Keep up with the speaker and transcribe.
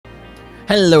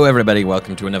Hello everybody,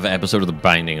 welcome to another episode of The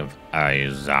Binding of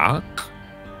Isaac.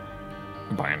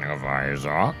 Binding of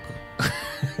Isaac.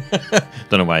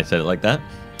 Don't know why I said it like that.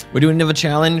 We're doing another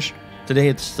challenge. Today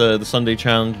it's the Sunday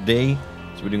challenge day,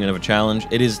 so we're doing another challenge.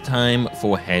 It is time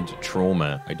for head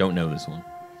trauma. I don't know this one.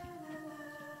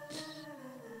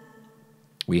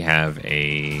 We have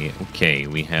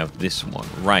we have this one.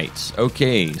 Right,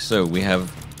 okay, so we have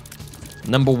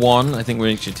number one. I think where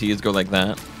your tiers go like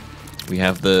that. We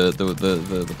have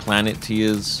the planet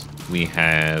tiers. We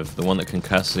have the one that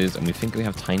concusses, and we think we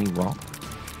have Tiny Rock.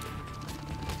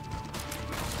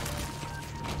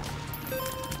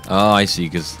 Oh, I see,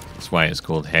 because that's why it's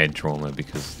called head trauma,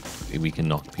 because we can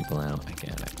knock people out. I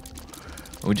get it.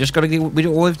 We just gotta get. All we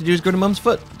have to do is go to Mum's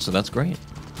foot, so that's great.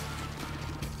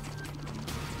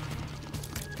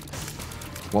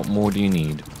 What more do you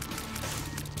need?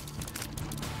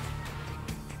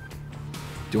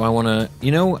 Do I want to...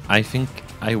 You know, I think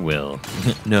I will.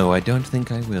 No, I don't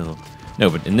think I will. No,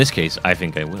 but in this case, I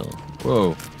think I will.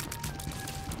 Whoa.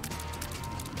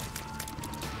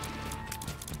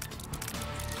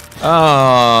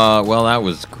 Ah, well, that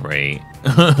was great.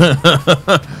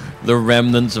 The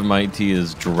remnants of my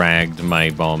tears dragged my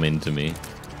bomb into me.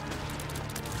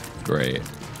 Great.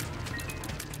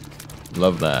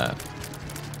 Love that.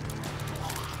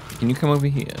 Can you come over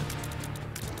here?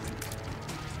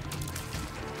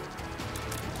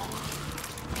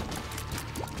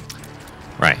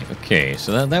 Right, okay,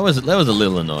 so that was a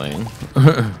little annoying.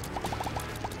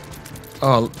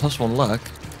 Oh, +1 luck.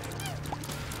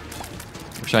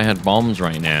 Wish I had bombs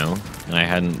right now, and I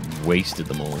hadn't wasted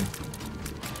them all.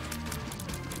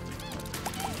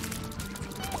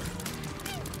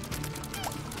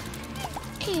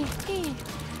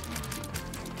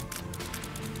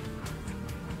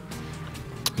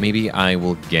 Maybe I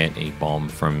will get a bomb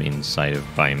from inside of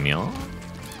Baimia.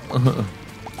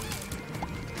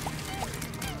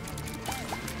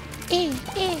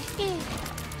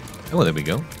 Oh, there we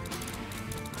go.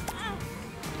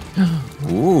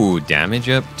 Ooh, damage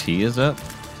up, tears up.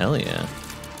 Hell yeah.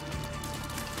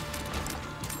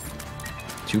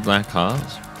 2 black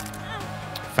hearts.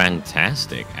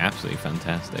 Fantastic. Absolutely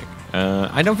fantastic.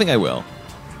 I don't think I will.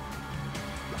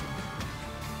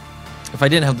 If I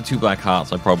didn't have the 2 black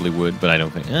hearts, I probably would, but I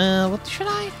don't think... what should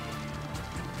I?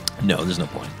 No, there's no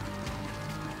point.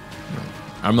 No.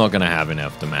 I'm not going to have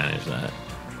enough to manage that.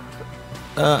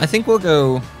 I think we'll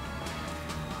go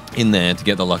in there to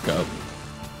get the luck up.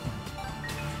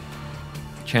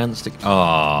 Chance to...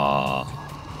 Oh,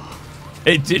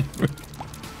 it didn't...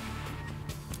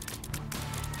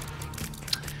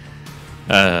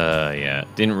 yeah.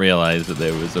 Didn't realize that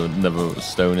there was another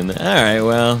stone in there. Alright,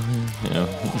 well, you know.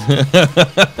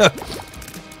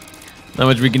 Not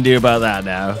much we can do about that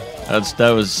now.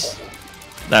 That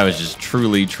was just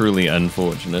truly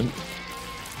unfortunate.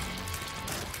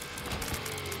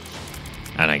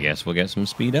 And I guess we'll get some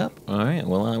speed up. Alright,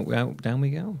 well, down we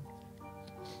go.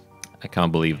 I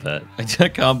can't believe that. I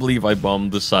can't believe I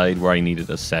bombed the side where I needed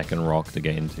a second rock to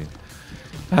get into.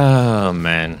 Oh,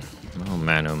 man. Oh,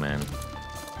 man, oh, man.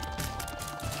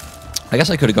 I guess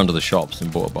I could have gone to the shops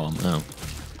and bought a bomb. Oh.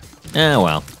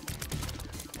 Well.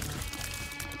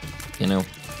 You know.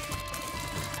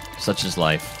 Such is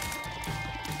life.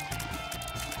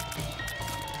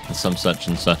 And some such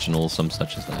and such and all some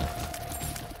such as that.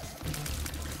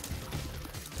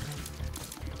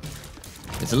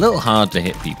 It's a little hard to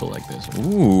hit people like this.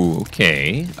 Ooh,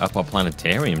 okay. Up our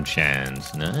planetarium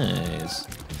chance. Nice.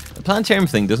 The planetarium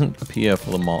thing doesn't appear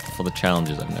for the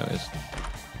challenges, I've noticed.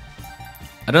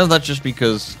 I don't know if that's just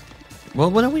because... Well,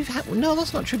 no, no,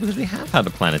 that's not true, because we have had a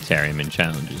planetarium in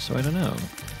challenges, so I don't know.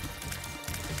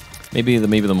 Maybe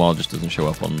the mod just doesn't show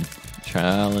up on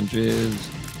challenges.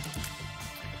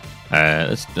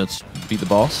 Let's beat the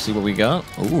boss, see what we got.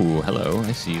 Ooh, hello,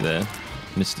 I see you there,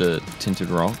 Mr. Tinted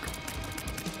Rock.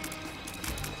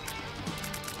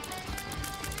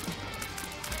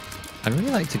 I'd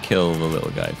really like to kill the little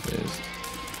guy first.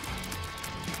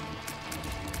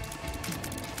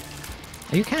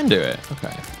 Oh, you can do it.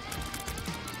 Okay.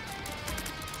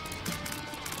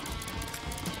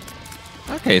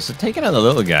 Okay, so taking out the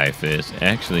little guy first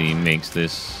actually makes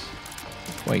this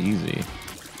quite easy.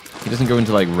 He doesn't go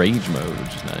into like rage mode,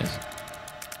 which is nice.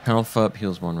 Health up,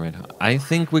 heals 1 red heart. I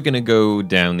think we're gonna go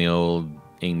down the old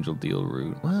angel deal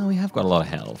route. Well, we have got a lot of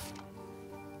health.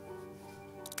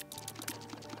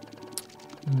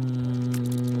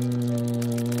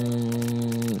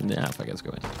 Nah, fuck it, let's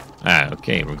go in. Ah,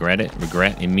 okay, regret it.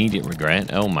 Regret, immediate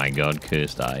regret. Oh my god,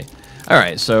 cursed eye.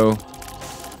 Alright, so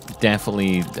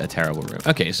definitely a terrible room.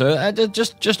 Okay, so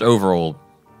just overall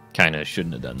kind of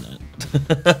shouldn't have done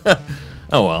that.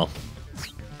 Oh well.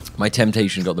 My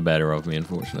temptation got the better of me,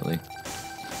 unfortunately.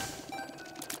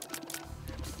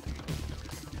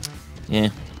 Yeah.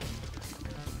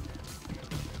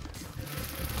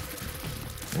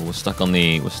 Well, we're stuck on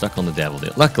the devil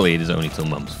deal. Luckily, it is only till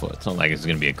Mum's Foot. It's not like it's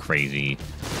gonna be a crazy,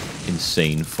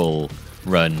 insane full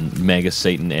run, Mega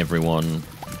Satan everyone,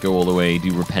 go all the way,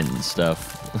 do repentance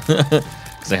stuff.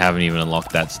 Because I haven't even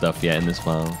unlocked that stuff yet in this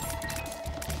file.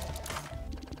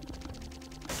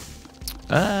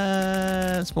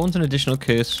 Spawns an additional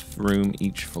curse room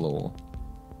each floor.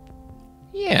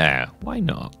 Yeah, why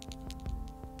not?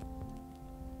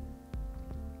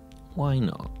 Why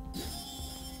not?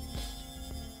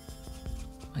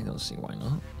 I don't see why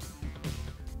not.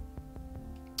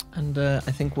 And I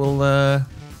think we'll man,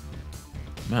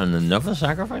 another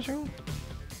sacrifice room?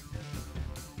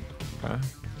 Okay.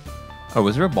 Oh,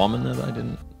 was there a bomb in there that I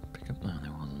didn't pick up? No,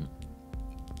 there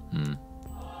wasn't.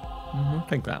 I'll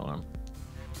take that one.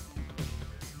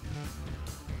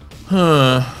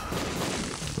 I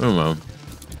don't know.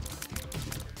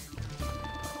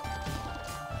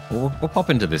 We'll pop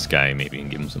into this guy maybe and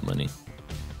give him some money.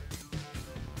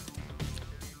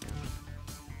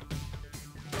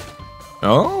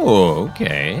 Oh,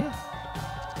 okay.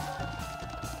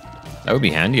 That would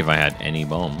be handy if I had any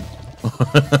bombs.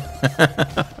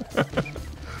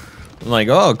 I'm like,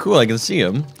 oh, cool, I can see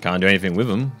him. Can't do anything with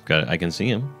him. I can see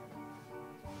him.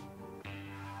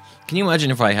 Can you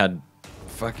imagine if I had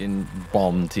fucking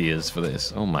bomb tiers for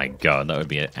this? Oh my god, that would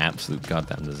be an absolute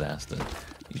goddamn disaster.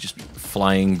 You just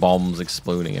flying bombs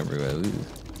exploding everywhere. Ooh.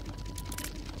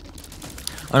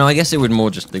 Oh no, I guess it would more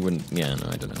just, they wouldn't, yeah, no,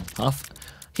 I don't know.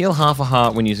 Heal half a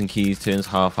heart when using keys, turns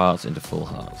half hearts into full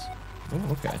hearts. Oh,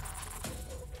 okay.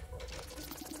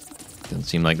 Doesn't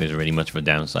seem like there's really much of a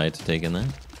downside to taking that.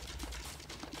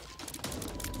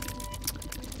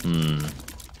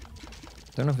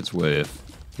 Don't know if it's worth.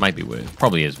 Might be worth.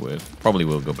 Probably is worth. Probably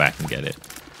will go back and get it.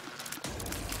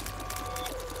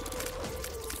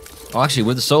 Oh, actually,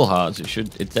 with the soul hearts, it should.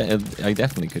 I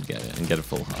definitely could get it and get a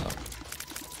full heart.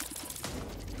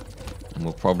 And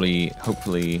we'll probably,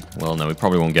 hopefully, well, no, we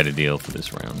probably won't get a deal for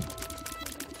this round.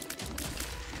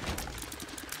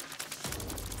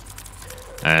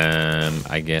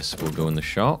 I guess we'll go in the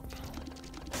shop.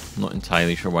 I'm not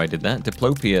entirely sure why I did that.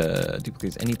 Diplopia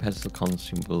duplicates any pedestal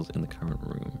consumables in the current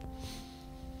room.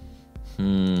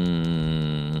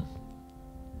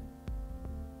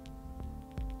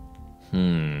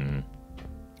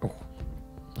 Oh,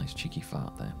 nice cheeky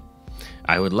fart there.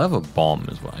 I would love a bomb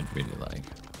is what I'd really like.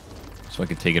 So I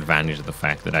could take advantage of the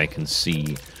fact that I can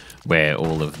see where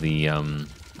all of the,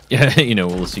 you know,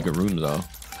 all the secret rooms are.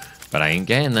 But I ain't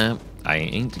getting that. I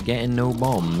ain't getting no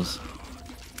bombs.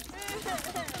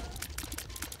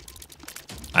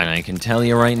 And I can tell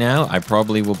you right now, I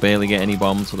probably will barely get any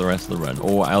bombs for the rest of the run.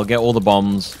 Or I'll get all the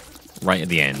bombs right at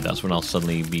the end. That's when I'll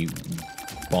suddenly be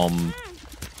bomb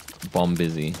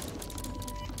busy.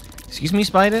 Excuse me,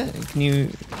 spider? Can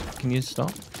you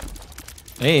stop?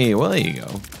 Hey, well, there you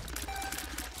go.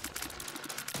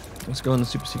 Let's go in the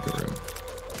super secret room.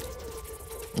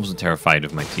 I wasn't terrified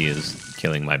of my tears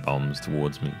killing my bombs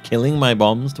towards me. Killing my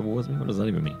bombs towards me? What does that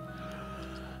even mean?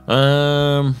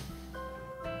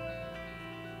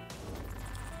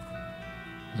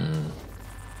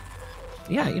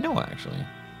 Yeah, you know what, actually?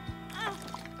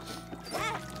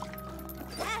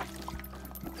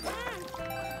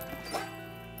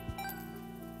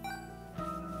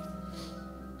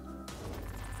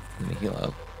 Let me heal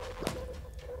up.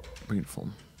 Beautiful.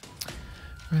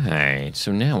 Right,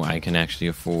 so now I can actually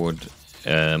afford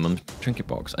Mum's Trinket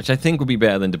Box, which I think would be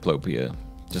better than Diplopia,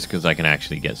 just because I can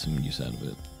actually get some use out of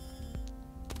it.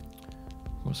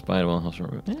 Or Spider-Well, House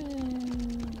Robber.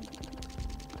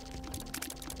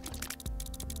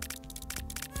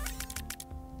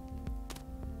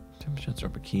 Chance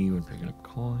drop a key when picking up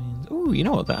coins. Ooh, you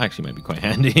know what? That actually might be quite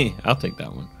handy. I'll take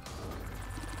that one.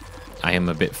 I am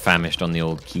a bit famished on the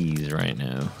old keys right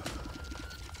now.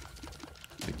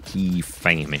 The key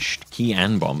famished. Key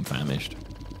and bomb famished.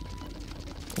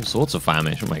 All sorts of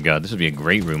famished. Oh my god, this would be a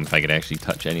great room if I could actually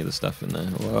touch any of the stuff in there.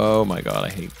 Oh my god, I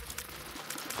hate...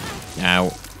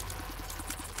 Ow.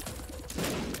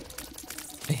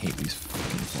 I hate these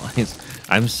fucking flies.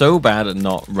 I'm so bad at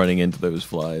not running into those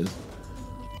flies.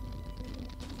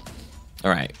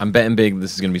 Alright, I'm betting big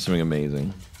this is going to be something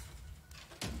amazing.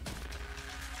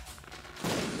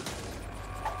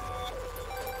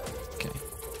 Okay.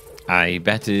 I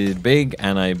betted big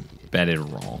and I betted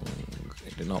wrong.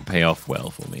 It did not pay off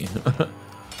well for me.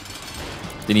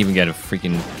 Didn't even get a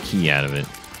freaking key out of it.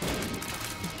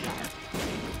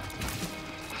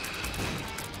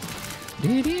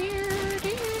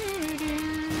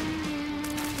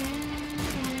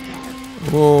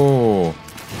 Whoa.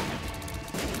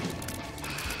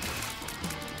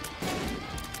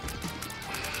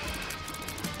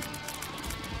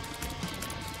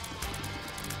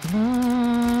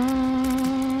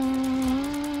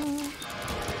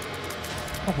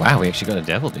 Oh, wow, we actually got a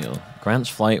devil deal. Grants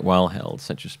flight while held.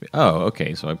 Such a speed. Oh,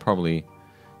 okay, so I probably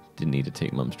didn't need to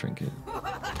take Mum's trinket.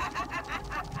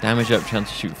 Damage up, chance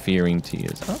to shoot fearing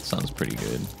tears. Oh, that sounds pretty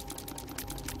good.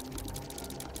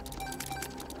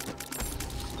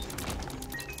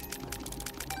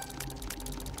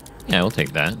 Yeah, we'll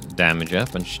take that. Damage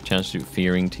up and chance to shoot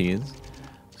fearing tears.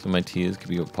 So my tears could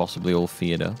be possibly all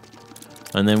feared up.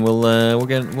 And then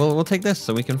we'll take this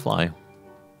so we can fly.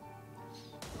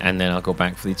 And then I'll go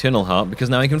back for the Eternal Heart because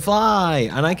now I can fly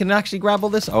and I can actually grab all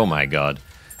this. Oh my god!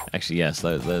 Actually, yes,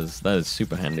 that is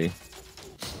super handy.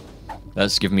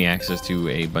 That's given me access to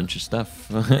a bunch of stuff.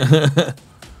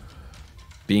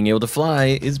 Being able to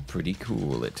fly is pretty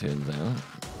cool, it turns out.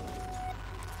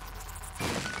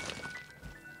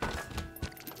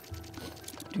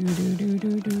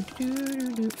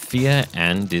 Fear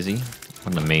and dizzy.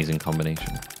 What an amazing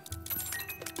combination.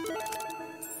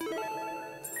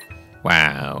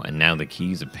 Wow, and now the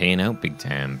keys are paying out big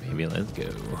time, baby. Let's go.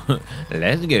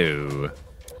 Let's go.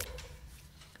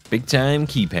 Big time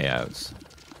key payouts.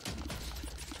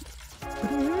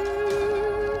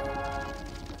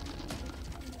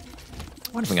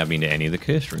 I don't think I've been to any of the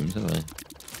curse rooms, have I?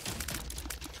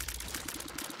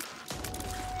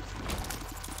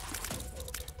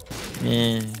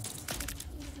 Yeah.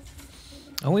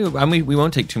 Oh, we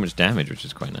won't take too much damage, which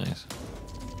is quite nice.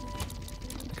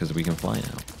 Because we can fly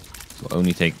now. So we'll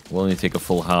only take a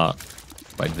full heart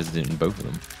by visiting both of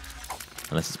them.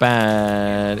 Unless it's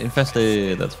bad.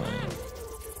 Infested, that's fine.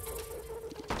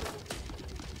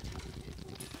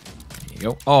 There you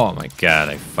go. Oh my god,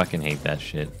 I fucking hate that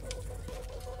shit.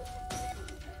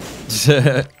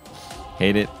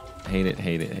 Hate it. Hate it,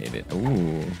 hate it, hate it.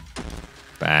 Ooh.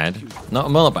 Bad.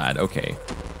 Not bad, okay.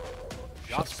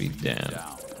 Shot speed down.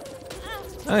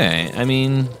 Okay, I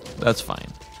mean, that's fine.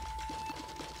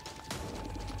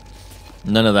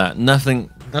 None of that. Nothing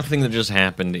that just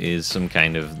happened is some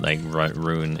kind of like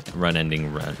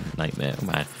run-ending nightmare. Oh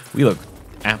man, we look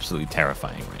absolutely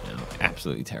terrifying right now.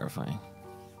 Absolutely terrifying.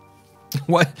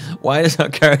 Why does our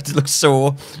character look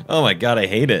so... Oh my god, I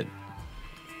hate it.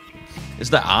 It's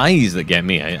the eyes that get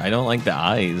me. I don't like the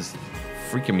eyes.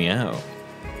 Freaking me out.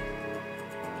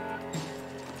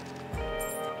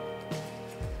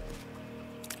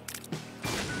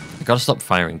 I gotta stop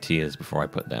firing tears before I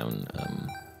put down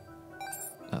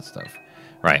that stuff.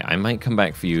 Right, I might come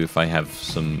back for you if I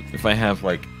have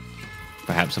like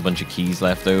perhaps a bunch of keys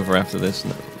left over after this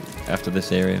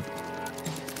area.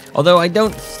 Although I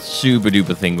don't super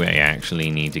duper think we actually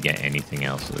need to get anything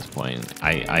else at this point.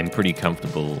 I'm pretty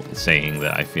comfortable saying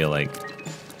that I feel like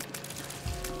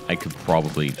I could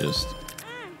probably just...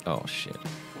 Oh shit.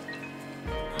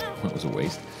 That was a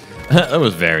waste. That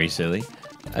was very silly.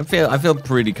 I feel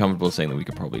pretty comfortable saying that we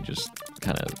could probably just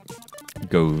kind of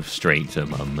go straight to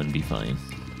Mum and be fine.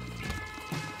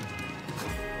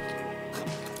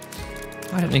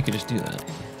 Why didn't they just do that?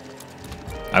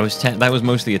 That was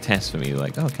mostly a test for me.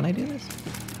 Like, oh, can I do this?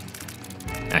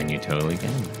 And you totally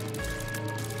can.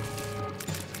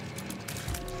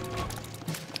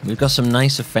 We've got some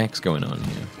nice effects going on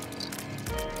here.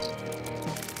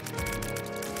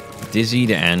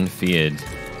 Dizzied and feared.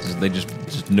 They just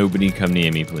nobody come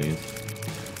near me, please.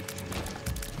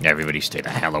 Everybody stay the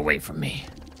hell away from me.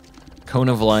 Cone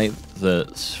of light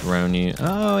that surround you.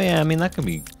 Oh yeah, I mean that could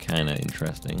be kind of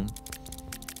interesting.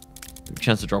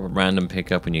 Chance to drop a random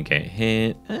pickup when you get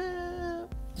hit.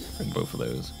 Bring both of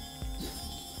those.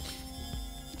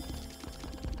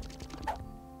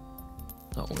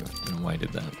 Oh, I don't know why I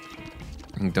did that.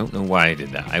 I don't know why I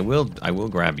did that. I will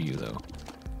grab you though.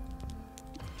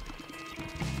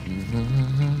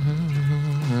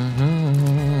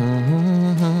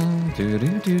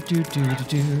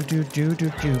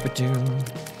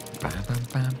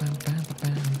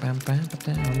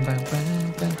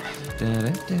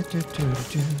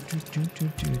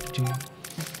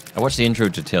 I watched the intro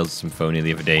to Tales of Symphonia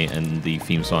the other day, and the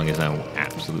theme song is now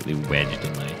absolutely wedged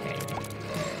in my head.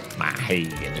 My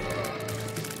head.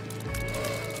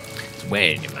 It's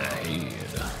wedged in my head.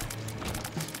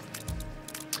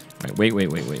 Right,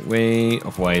 wait.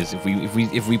 Otherwise,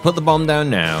 if we put the bomb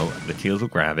down now, the Teals will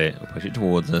grab it, will push it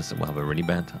towards us, and we'll have a really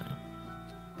bad time.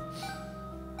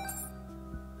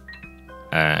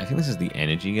 I think this is the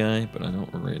energy guy, but I don't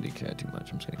really care too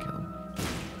much. I'm just gonna kill him.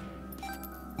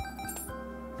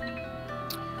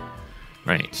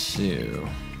 Right, so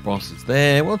boss is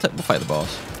there. We'll fight the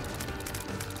boss.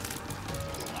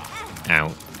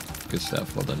 Ow. Good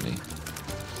stuff. Well done, me.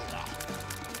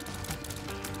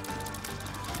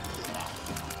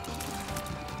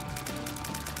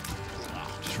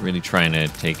 Just really trying to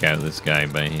take out this guy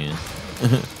by here.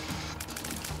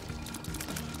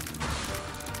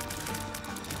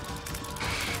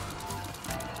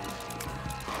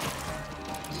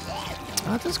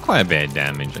 Oh, that's quite a bit of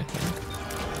damage, I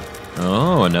think.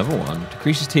 Oh, another one.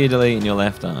 Decreases tear delay in your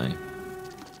left eye.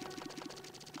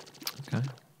 Okay.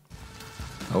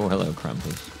 Oh, hello,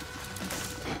 Krampus.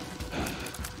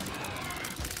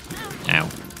 Ow.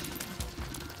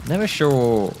 Never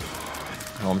sure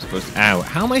how I'm supposed to... Ow.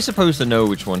 How am I supposed to know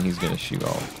which one he's going to shoot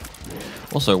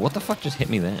off? Also, what the fuck just hit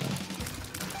me then?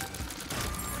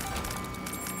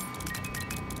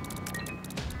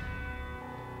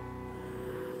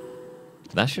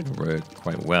 That should work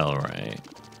quite well, right?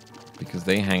 Because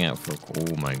they hang out for...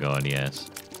 Oh my god, yes.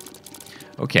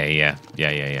 Okay, yeah.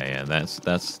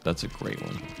 That's a great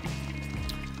one.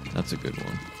 That's a good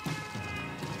one.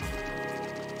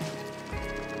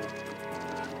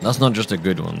 That's not just a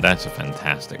good one, that's a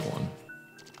fantastic one.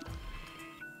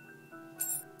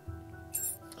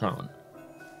 Come on.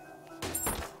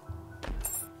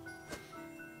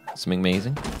 Something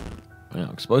amazing? Oh,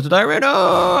 explosive diarrhea.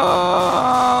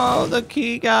 No! The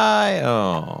key guy.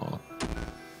 Oh.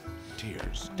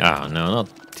 Tears. Oh, no, not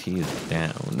tears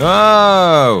down.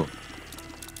 No!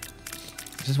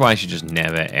 This is why I should just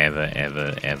never, ever,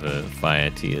 ever, ever fire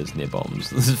tears near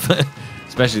bombs.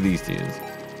 Especially these tears.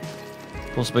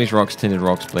 Full space rocks, tinted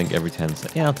rocks blink every 10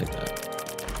 seconds. Yeah, I'll take that.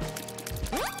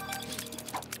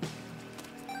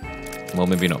 Well,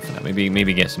 maybe not for that.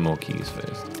 Maybe get some more keys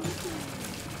first.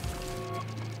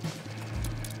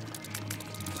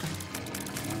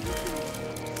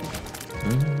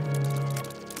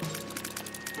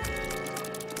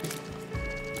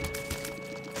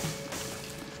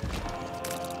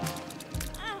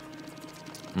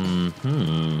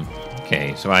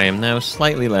 Okay, so I am now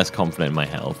slightly less confident in my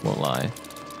health, won't lie.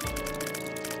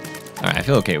 Alright, I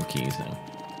feel okay with keys now.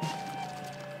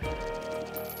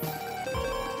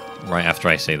 Right after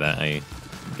I say that, I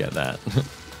get that.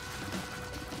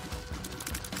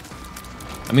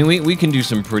 I mean, we can do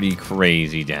some pretty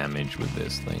crazy damage with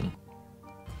this thing.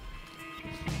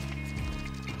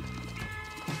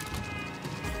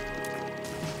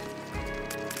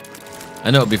 I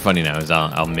know it'll be funny now, is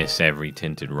I'll miss every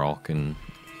tinted rock and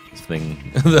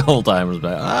thing the whole time. I was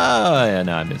like, oh yeah,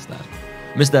 no, I missed that.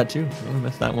 Missed that too. Oh, I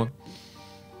missed that one.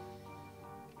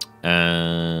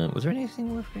 Was there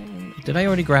anything worth getting? Did I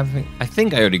already grab everything? I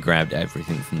think I already grabbed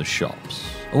everything from the shops.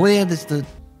 Oh yeah, there's the...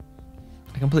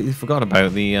 I completely forgot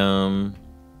about the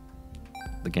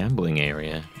gambling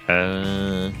area.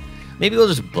 Maybe we'll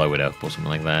just blow it up or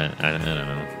something like that. I don't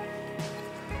know.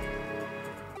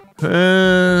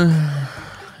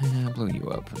 Yeah, blow you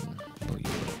up and blow you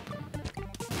up.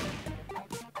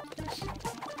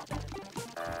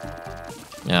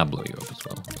 Yeah, I'll blow you up as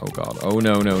well. Oh god. Oh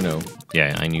no, no, no.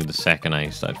 Yeah, I knew the second I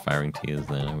started firing tears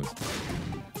then I was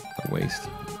a waste.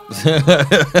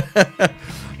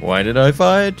 Why did I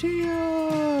fire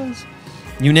tears?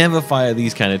 You never fire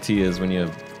these kind of tears when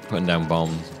you're putting down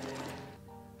bombs.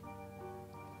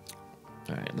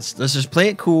 Alright, let's just play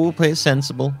it cool, play it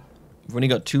sensible. We've only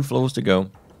got 2 floors to go.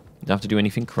 You don't have to do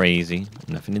anything crazy,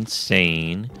 nothing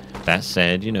insane. That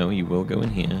said, you know, you will go in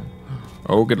here.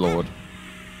 Oh, good lord.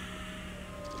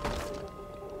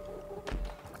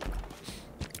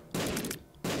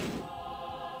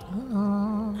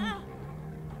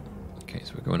 Okay,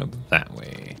 so we're going up that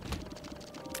way.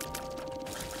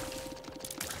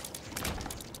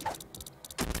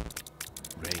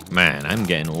 Man, I'm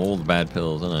getting all the bad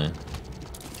pills, aren't I?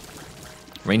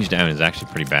 Range down is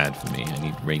actually pretty bad for me. I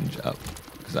need range up.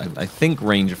 Because I think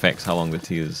range affects how long the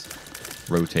tears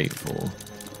rotate for.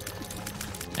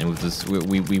 And with this,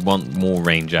 we want more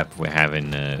range up if we're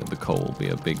having the coal be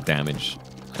a big damage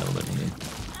element here.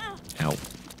 Ow.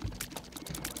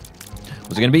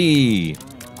 What's it going to be?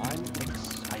 I'm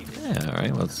excited. Yeah,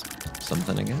 alright. Well, it's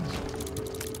something, I guess.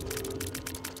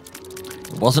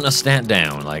 It wasn't a stat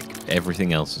down like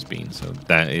everything else has been. So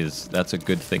that's a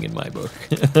good thing in my book.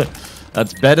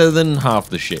 That's better than half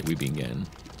the shit we've been getting.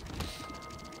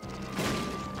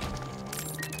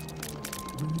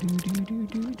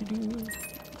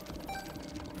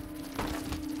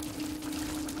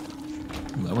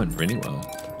 That went really well.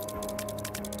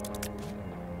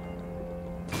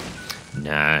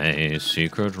 Nice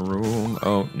secret room.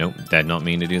 Oh, nope, did not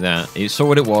mean to do that. It saw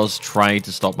what it was, tried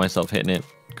to stop myself hitting it,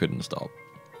 couldn't stop.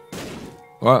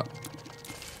 What?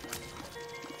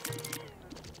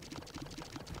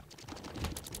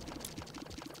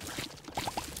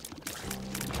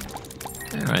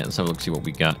 Alright, let's have a look, see what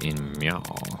we got in Meow.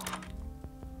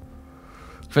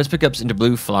 First pickups into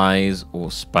blue flies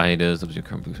or spiders. That was your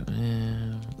current blue.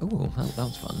 Oh, that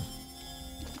was fun.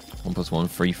 1+1,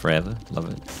 free forever.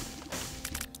 Love it.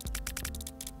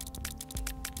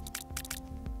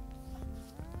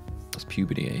 That's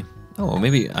puberty, eh? Oh,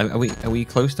 maybe are we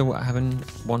close to having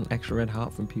one extra red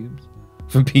heart from pubes?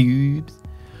 From pubes?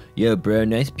 Yo, bro,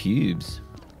 nice pubes.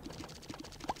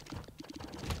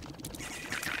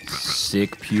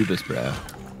 Sick pubis, bro.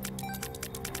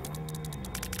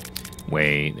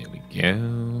 Wait, there we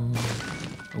go.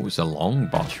 Oh, it's a long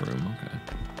boss room. Okay.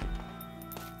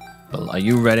 Are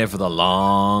you ready for the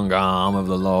long arm of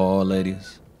the law,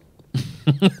 ladies?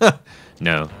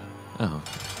 No. Oh.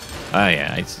 Oh,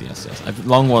 yeah. Yes.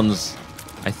 Long ones,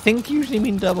 I think, usually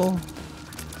mean double.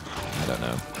 I don't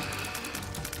know.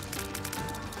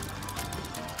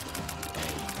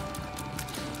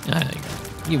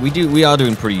 Yeah, we are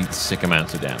doing pretty sick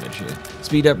amounts of damage here.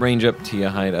 Speed up, range up, tier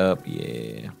height up.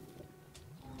 Yeah.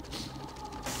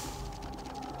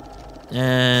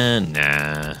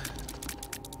 Nah.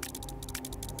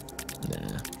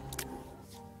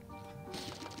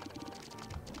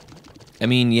 I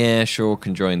mean, yeah, sure,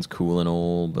 Conjoin's cool and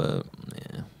all, but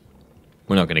yeah.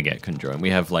 We're not going to get Conjoin.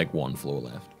 We have like one floor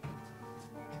left.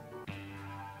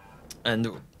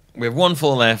 And we have one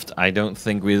floor left. I don't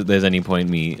think there's any point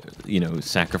me,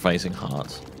 sacrificing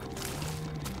hearts.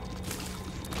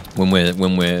 When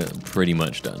we're pretty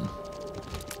much done.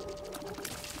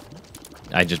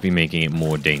 I'd just be making it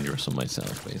more dangerous on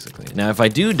myself, basically. Now, if I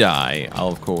do die, I'll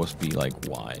of course be like,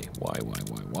 why?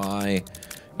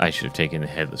 I should have taken the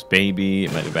headless baby.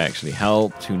 It might have actually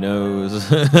helped. Who knows?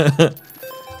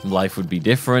 Life would be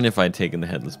different if I'd taken the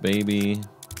headless baby.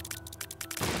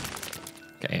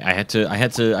 Okay,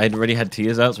 I'd already had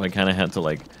tears out, so I kind of had to,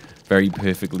 like, very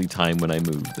perfectly time when I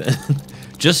moved.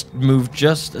 Just move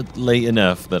just late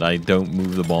enough that I don't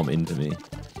move the bomb into me.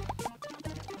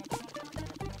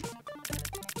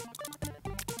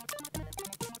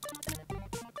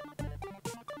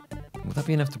 Would that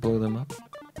be enough to blow them up?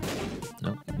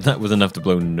 No, that was enough to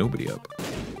blow nobody up.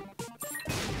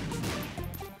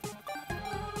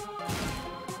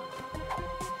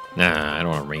 Nah, I don't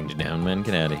want to range down, man.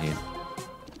 Get out of here.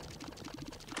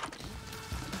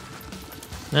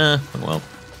 Nah, well.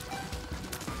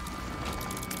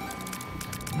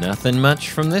 Nothing much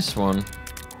from this one.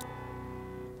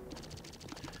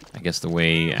 I guess the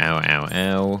way...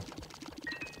 Ow.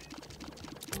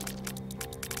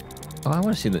 Oh, I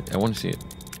want to see that. I want to see it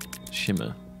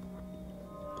shimmer.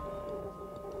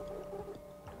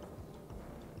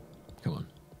 Come on.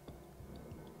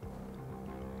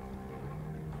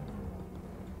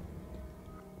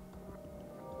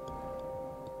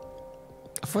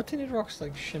 I thought tinted rocks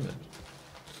like shimmered.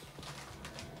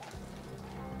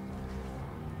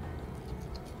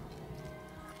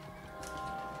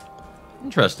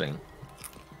 Interesting.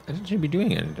 I didn't seem to be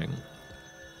doing anything.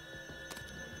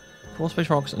 Full space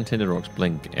rocks and tinted rocks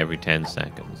blink every 10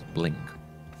 seconds. Blink.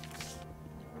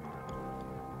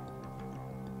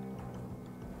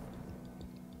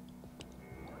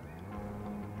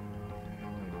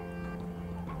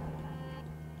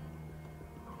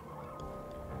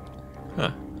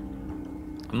 Huh.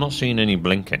 I'm not seeing any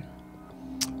blinking.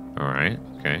 Alright,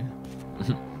 okay.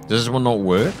 Does this one not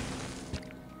work?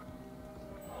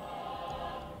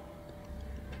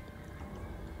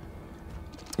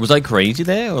 Was I crazy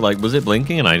there? Or like, was it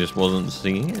blinking and I just wasn't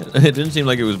seeing it? It didn't seem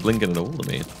like it was blinking at all to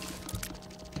me.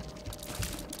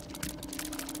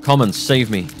 Common,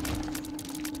 save me.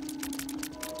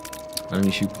 I only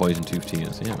shoot poison tooth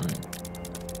tears. Yeah, right.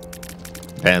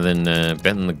 Better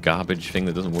than the garbage thing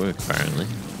that doesn't work, apparently.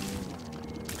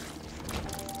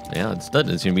 Yeah, that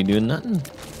doesn't seem to be doing nothing.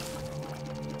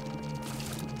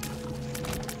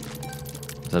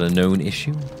 Is that a known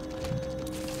issue?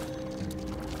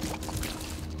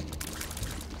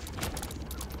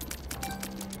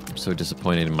 I'm so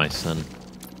disappointed in my son.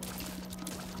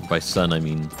 By son, I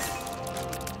mean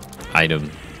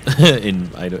item.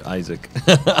 Isaac.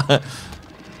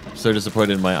 So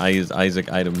disappointed in my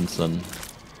Isaac item son.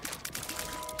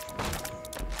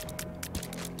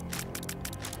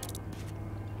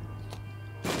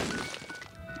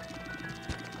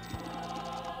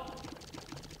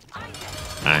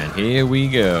 And here we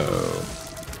go.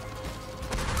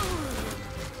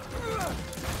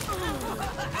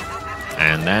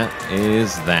 And that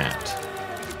is that.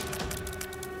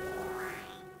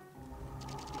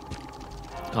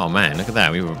 Oh man, look at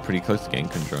that. We were pretty close to getting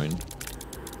conjoined.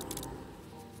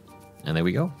 And there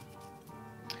we go.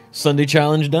 Sunday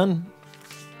challenge done.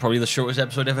 probably the shortest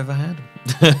episode I've ever had.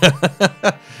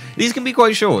 These can be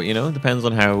quite short, you know. Depends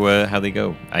on how they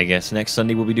go. I guess next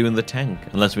Sunday we'll be doing the tank,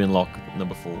 unless we unlock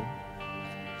number 4,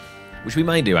 which we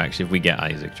might do actually if we get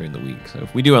Isaac during the week. So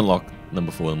if we do unlock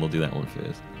number 4, then we'll do that one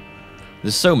first.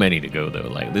 There's so many to go though.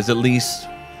 Like there's at least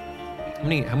how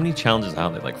many challenges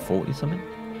are there? Like 40 something.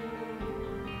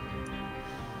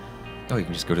 Oh, you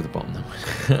can just go to the bottom now.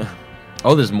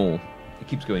 Oh, there's more. It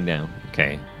keeps going down.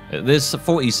 Okay, there's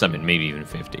 40 something, maybe even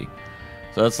 50.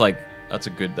 So that's a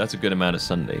good amount of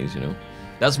Sundays, you know.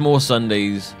 That's more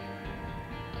Sundays.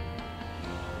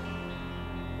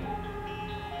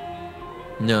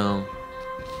 No.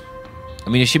 I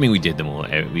mean, assuming we did them all,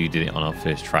 we did it on our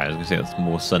first try. I was gonna say that's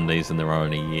more Sundays than there are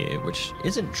in a year, which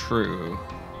isn't true.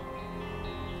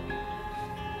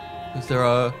 Because there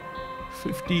are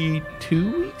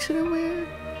 52 weeks in a year.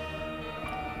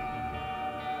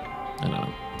 I don't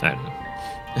know.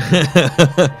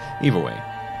 Either way,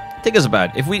 take us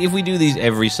about if we do these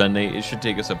every Sunday, it should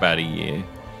take us about a year.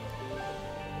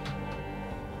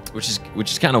 Which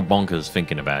is kind of bonkers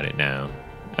thinking about it now.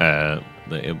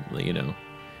 You know,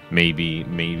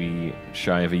 maybe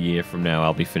shy of a year from now,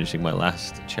 I'll be finishing my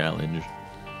last challenge,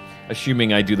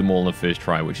 assuming I do them all in the first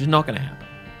try, which is not going to happen.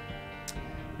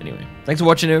 Anyway, thanks for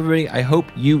watching, everybody. I hope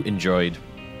you enjoyed.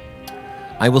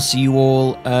 I will see you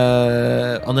all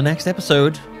on the next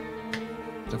episode.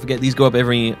 Don't forget, these go up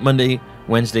every Monday,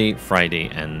 Wednesday, Friday,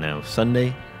 and now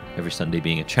Sunday. Every Sunday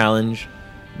being a challenge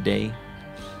day.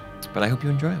 But I hope you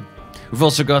enjoy them. We've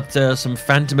also got some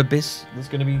Phantom Abyss that's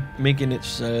going to be making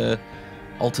its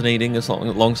alternating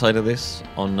alongside of this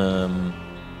on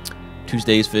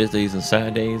Tuesdays, Thursdays, and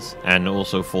Saturdays. And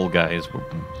also Fall Guys,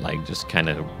 like just kind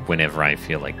of whenever I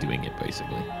feel like doing it,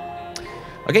 basically.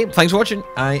 Okay, thanks for watching.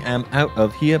 I am out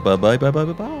of here. Bye-bye, bye-bye,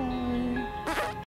 bye-bye.